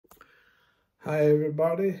Hi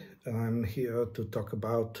everybody, I'm here to talk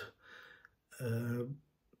about uh,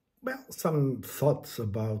 some thoughts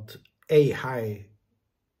about AI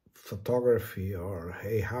photography or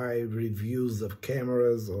AI reviews of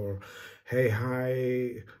cameras or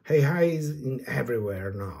AI is in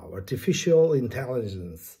everywhere now, artificial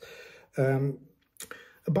intelligence. Um,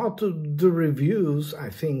 about the reviews,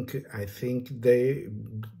 I think the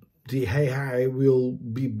AI will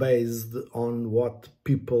be based on what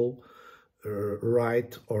people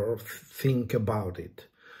write or think about it.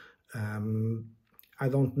 Um, I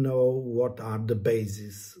don't know what are the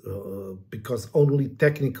bases because only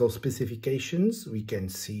technical specifications we can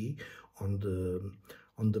see on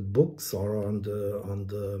the books or on the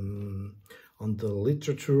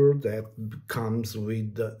literature that comes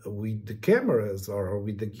with the cameras or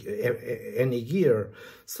with any gear.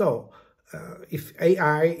 So if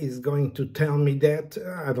AI is going to tell me that,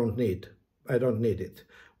 I don't need it.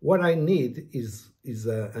 What I need is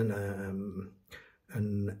an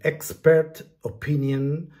expert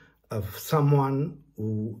opinion of someone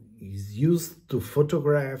who is used to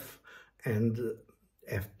photograph and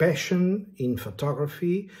have passion in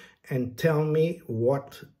photography and tell me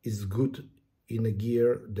what is good in the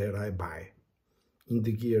gear that I buy,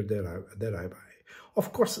 that I buy.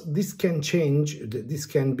 Of course, this can change. This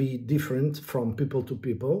can be different from people to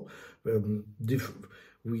people.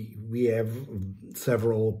 We have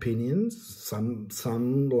several opinions.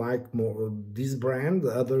 Some like more this brand,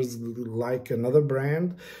 others like another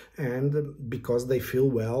brand, and because they feel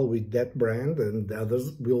well with that brand, and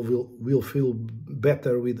others will feel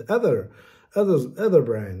better with other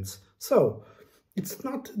brands. So it's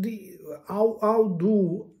not the how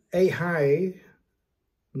do AI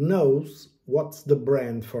knows what's the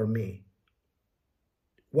brand for me,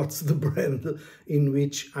 what's the brand in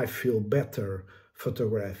which I feel better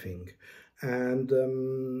photographing. And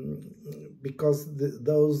because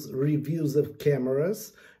those reviews of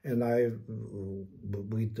cameras, and I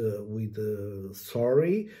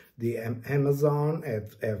sorry, the Amazon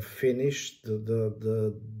have finished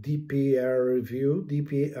the DP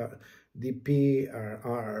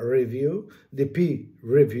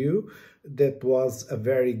review. That was a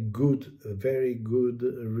very good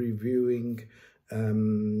reviewing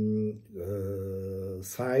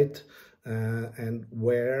site, and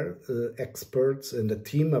where experts and a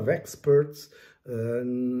team of experts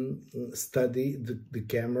study the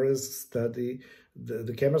cameras, the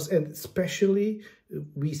cameras, and especially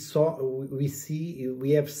we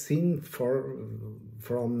have seen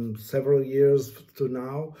from several years to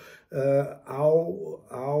now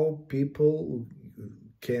how people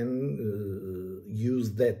can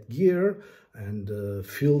use that gear and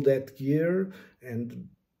feel that gear, and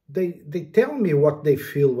they tell me what they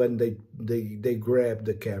feel when they grab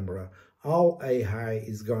the camera. How AI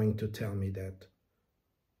is going to tell me that?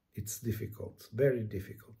 It's difficult, very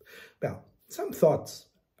difficult. Well, some thoughts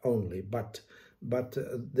only, but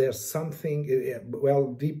there's something.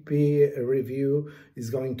 Well, DP review is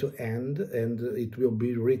going to end, and it will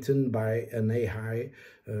be written by an AI,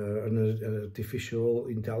 an artificial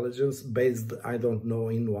intelligence based, I don't know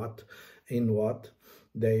in what.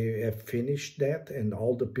 They have finished that, and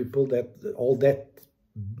all that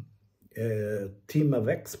team of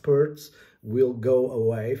experts will go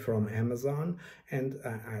away from Amazon, and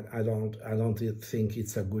I don't think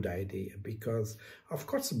it's a good idea, because of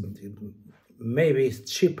course maybe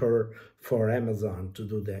it's cheaper for Amazon to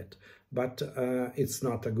do that, but it's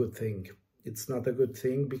not a good thing. It's not a good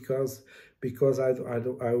thing because I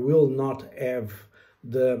will not have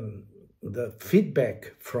the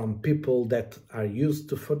feedback from people that are used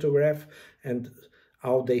to photograph, and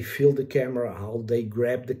how they feel the camera, how they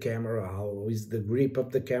grab the camera, how is the grip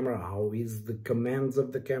of the camera, how is the commands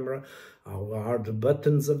of the camera, how are the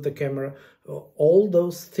buttons of the camera. All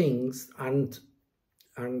those things aren't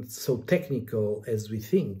so technical as we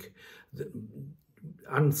think.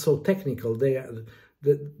 Aren't so technical.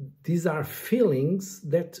 These are feelings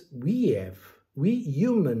that we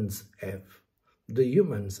humans have. The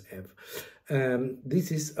humans have.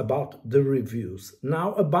 This is about the reviews.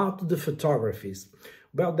 Now about the photographies.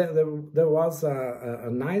 Well, there was a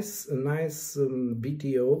nice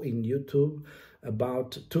video in YouTube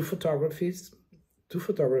about two photographies,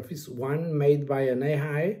 one made by an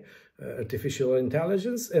AI, artificial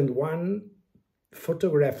intelligence, and one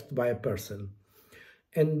photographed by a person.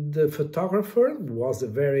 And the photographer was a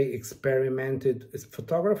very experimented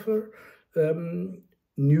photographer,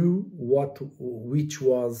 knew which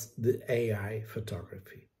was the AI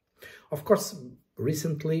photography. Of course,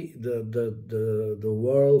 recently the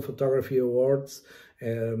World Photography Awards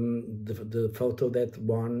The photo that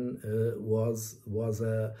won was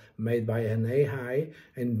made by an AI,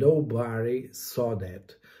 and nobody saw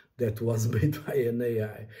that. That was made by an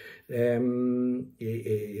AI.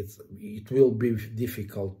 It will be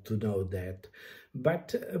difficult to know that.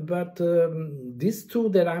 But these two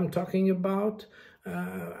that I'm talking about,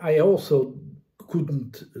 I also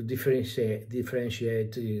couldn't differentiate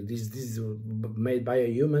this is made by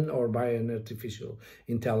a human or by an artificial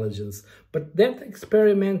intelligence. But that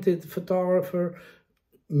experimented photographer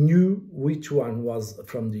knew which one was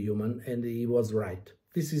from the human, and he was right.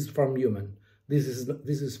 This is from human. This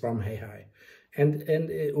is from AI. And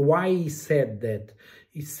why he said that?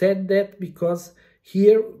 He said that because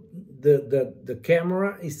here the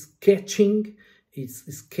camera is catching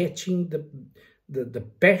the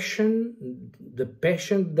passion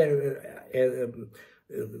that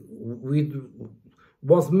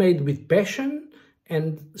was made with passion,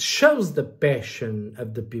 and shows the passion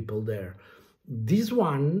of the people there. This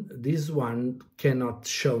one cannot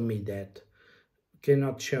show me that.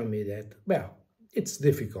 Well, it's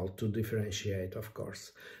difficult to differentiate, of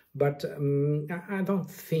course, but I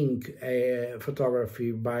don't think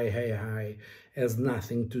photography by AI has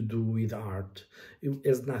nothing to do with art. It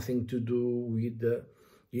has nothing to do with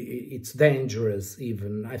it's dangerous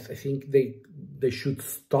even. I think they should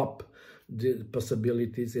stop the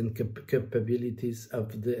possibilities and capabilities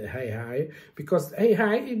of the AI, because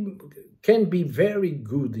AI can be very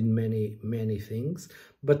good in many things,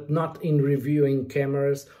 but not in reviewing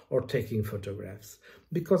cameras or taking photographs.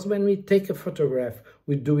 Because when we take a photograph,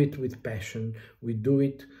 we do it with passion, we do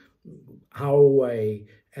it our way,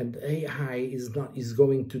 and AI is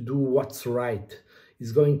going to do what's right,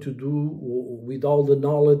 is going to do with all the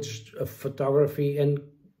knowledge of photography, and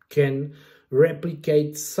can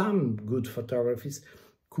replicate some good photographies,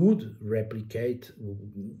 could replicate,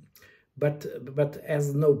 but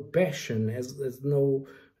as no passion, as no,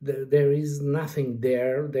 there is nothing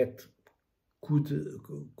there that could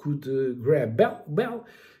grab. Well,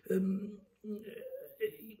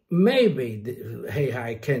 maybe the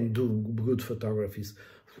AI can do good photographies.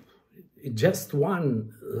 It just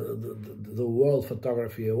won the World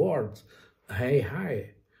Photography Awards,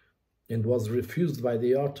 AI, and was refused by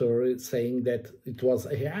the author, saying that it was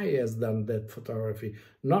AI has done that photography,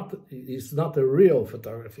 it's not a real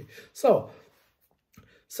photography. So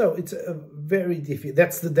it's a very difficult.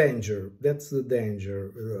 That's the danger. That's the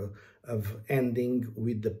danger of ending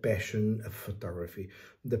with the passion of photography,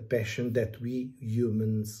 the passion that we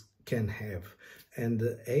humans can have, and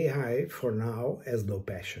the AI for now has no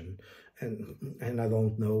passion, and I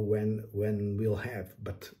don't know when we'll have,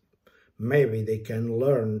 but maybe they can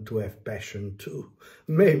learn to have passion too.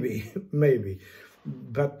 Maybe.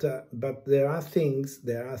 But there are things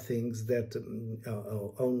that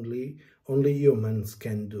only humans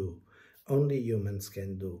can do. Only humans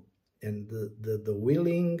can do. And the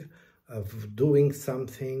willing of doing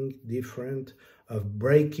something different, of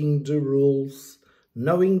breaking the rules,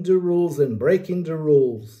 knowing the rules and breaking the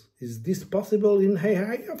rules. Is this possible in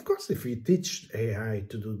AI? Of course, if we teach AI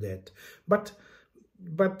to do that. But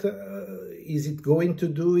is it going to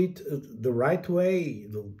do it the right way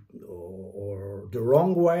or the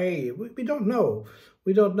wrong way? We don't know.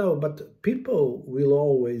 We don't know. But people will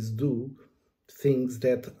always do things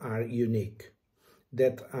that are unique,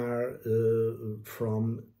 that are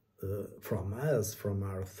from us, from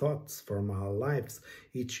our thoughts, from our lives.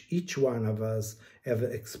 Each one of us have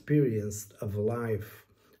experienced of life,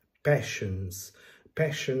 passions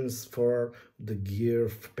for the gear,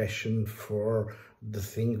 passion for the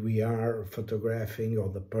thing we are photographing, or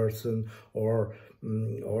the person, or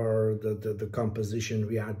the composition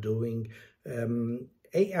we are doing.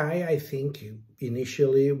 AI, I think,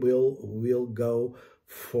 initially will go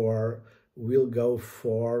for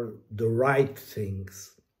the right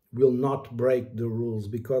things, will not break the rules,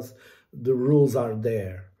 because the rules are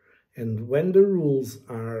there. And when the rules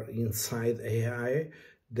are inside AI,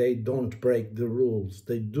 they don't break the rules.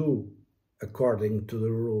 They do according to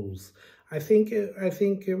the rules. I think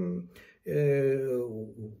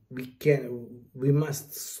we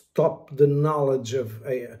must stop the knowledge of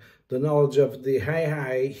the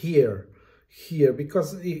AI here,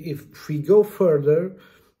 because if we go further,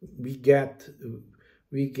 we get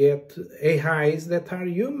AIs that are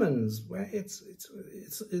humans. Well, it's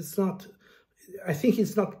not. I think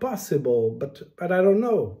it's not possible, but I don't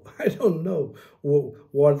know. I don't know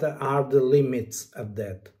what are the limits of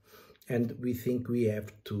that. And we think we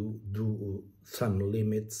have to do some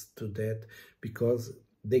limits to that, because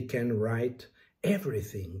they can write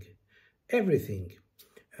everything. I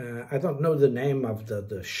don't know the name of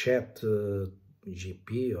the chat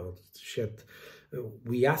GP or chat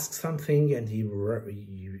we ask something and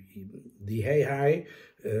the AI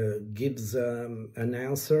gives an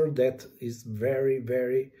answer that is very,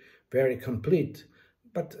 very, very complete.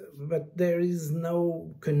 But there is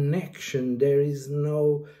no connection, there is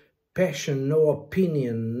no passion, no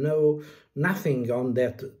opinion, nothing on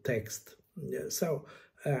that text. So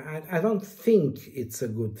I don't think it's a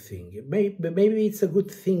good thing. Maybe it's a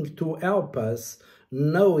good thing to help us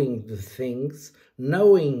knowing the things,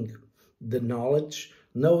 knowing the knowledge,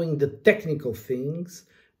 knowing the technical things,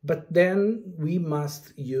 but then we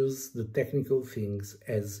must use the technical things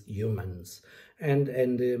as humans. And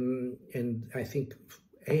I think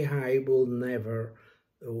AI will never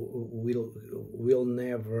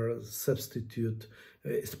substitute,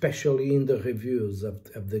 especially in the reviews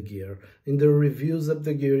of the gear. In the reviews of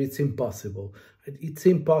the gear, it's impossible. It's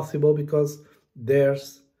impossible because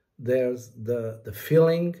there's the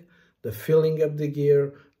feeling of the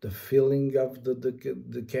gear, the feeling of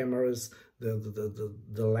the cameras,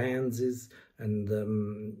 the lenses, and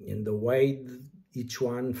in the way each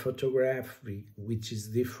one photograph, which is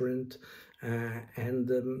different. And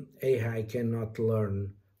AI cannot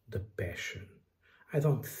learn the passion. I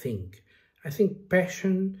don't think. I think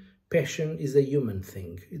passion is a human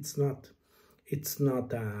thing. It's not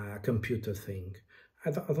a computer thing. I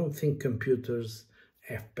don't think computers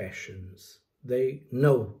have passions. They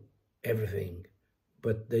know everything,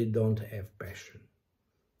 but they don't have passion.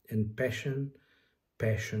 And passion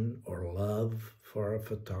or love for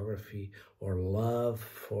photography, or love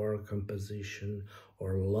for composition,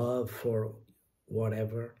 or love for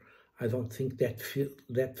whatever, I don't think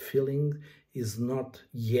that feeling is not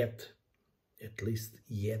yet, at least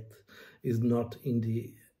yet, is not in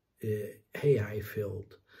the AI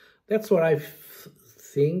field. That's what I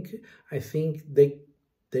think. I think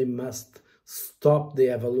they must stop the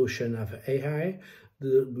evolution of AI,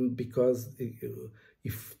 because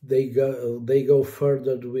if they go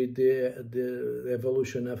further with the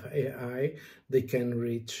evolution of AI, they can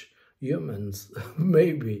reach humans,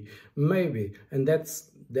 maybe, and that's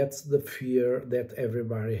the fear that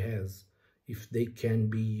everybody has, if they can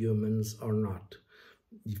be humans or not,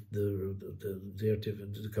 if the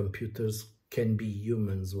computers can be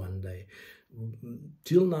humans one day.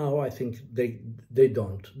 Till now, I think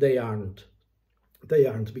they aren't,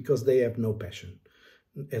 because they have no passion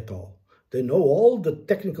at all. They know all the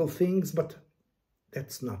technical things, but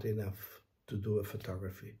that's not enough to do a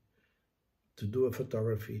photography. To do a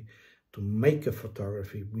photography, to make a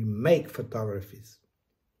photography, we make photographies.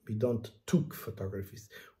 We don't took photographies,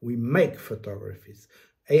 we make photographies.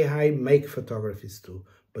 AI make photographies too,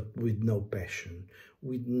 but with no passion,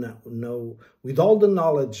 with with all the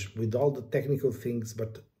knowledge, with all the technical things,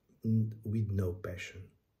 but with no passion.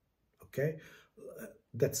 Okay,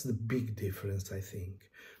 that's the big difference, I think.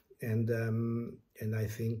 And I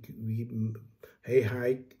think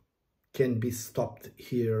AI can be stopped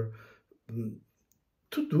here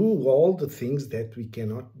to do all the things that we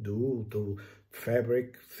cannot do, to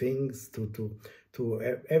fabric things, to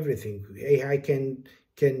everything. AI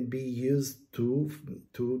can be used to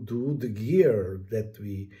do the gear that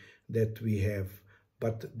we have,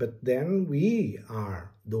 but then we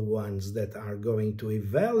are the ones that are going to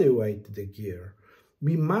evaluate the gear.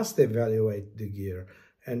 We must evaluate the gear.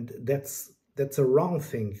 And that's a wrong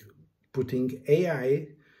thing, putting AI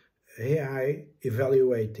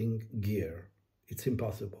evaluating gear. It's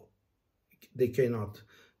impossible. They cannot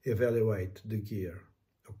evaluate the gear.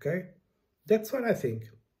 Okay? That's what I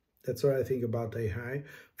think. That's what I think about AI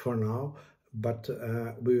for now. But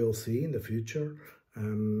we will see in the future.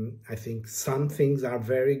 I think some things are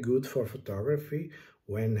very good for photography,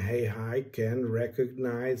 when AI can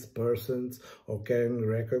recognize persons or can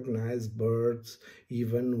recognize birds,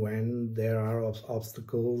 even when there are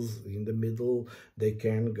obstacles in the middle, they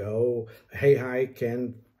can go. AI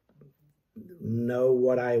can know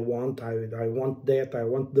what I want. I want that, I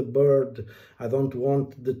want the bird, I don't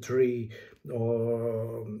want the tree.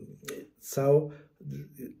 Or so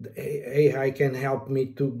AI can help me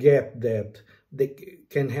to get that. They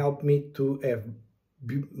can help me to have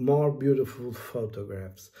more beautiful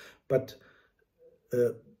photographs, but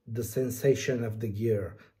the sensation of the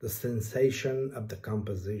gear, the sensation of the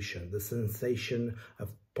composition, the sensation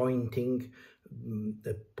of pointing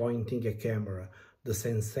a camera, the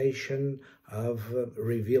sensation of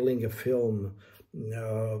revealing a film,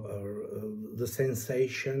 the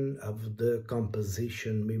sensation of the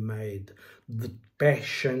composition we made, the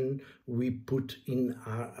passion we put in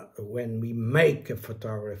when we make a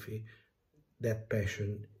photography. That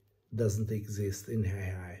passion doesn't exist in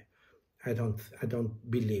AI. I don't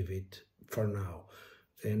believe it for now,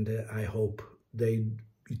 and I hope they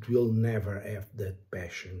it will never have that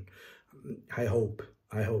passion. I hope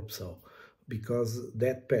so, because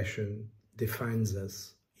that passion defines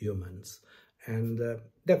us humans. And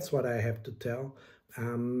that's what I have to tell.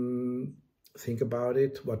 Think about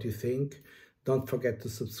it, what you think. Don't forget to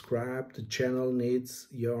subscribe. The channel needs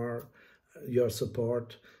your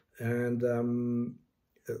support. And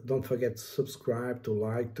don't forget to subscribe, to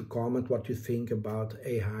like, to comment what you think about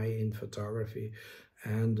AI in photography.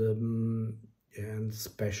 And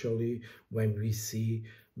especially when we see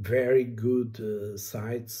very good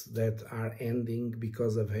sites that are ending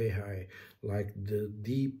because of AI, like the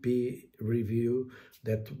DP review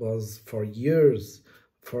that was for years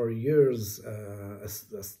a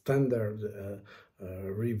standard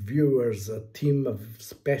reviewers, a team of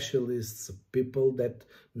specialists, people that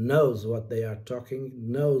knows what they are talking,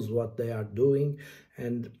 knows what they are doing,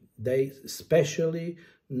 and they especially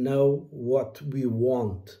know what we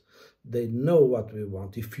want. They know what we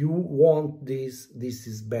want. If you want this, this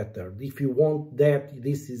is better. If you want that,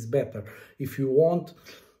 this is better. If you want,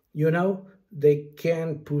 they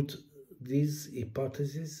can put these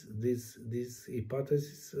hypotheses,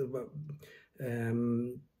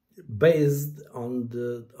 based on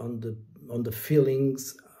the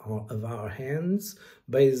feelings of our hands,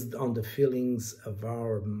 based on the feelings of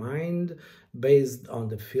our mind, based on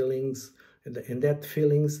the feelings, and that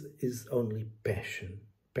feelings is only passion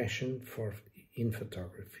in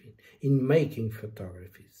photography, in making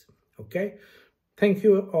photographies. Okay, thank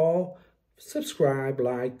you all. Subscribe,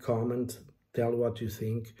 like, comment, tell what you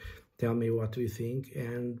think, tell me what you think,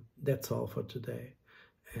 and that's all for today.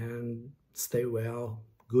 And stay well.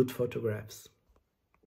 Good photographs.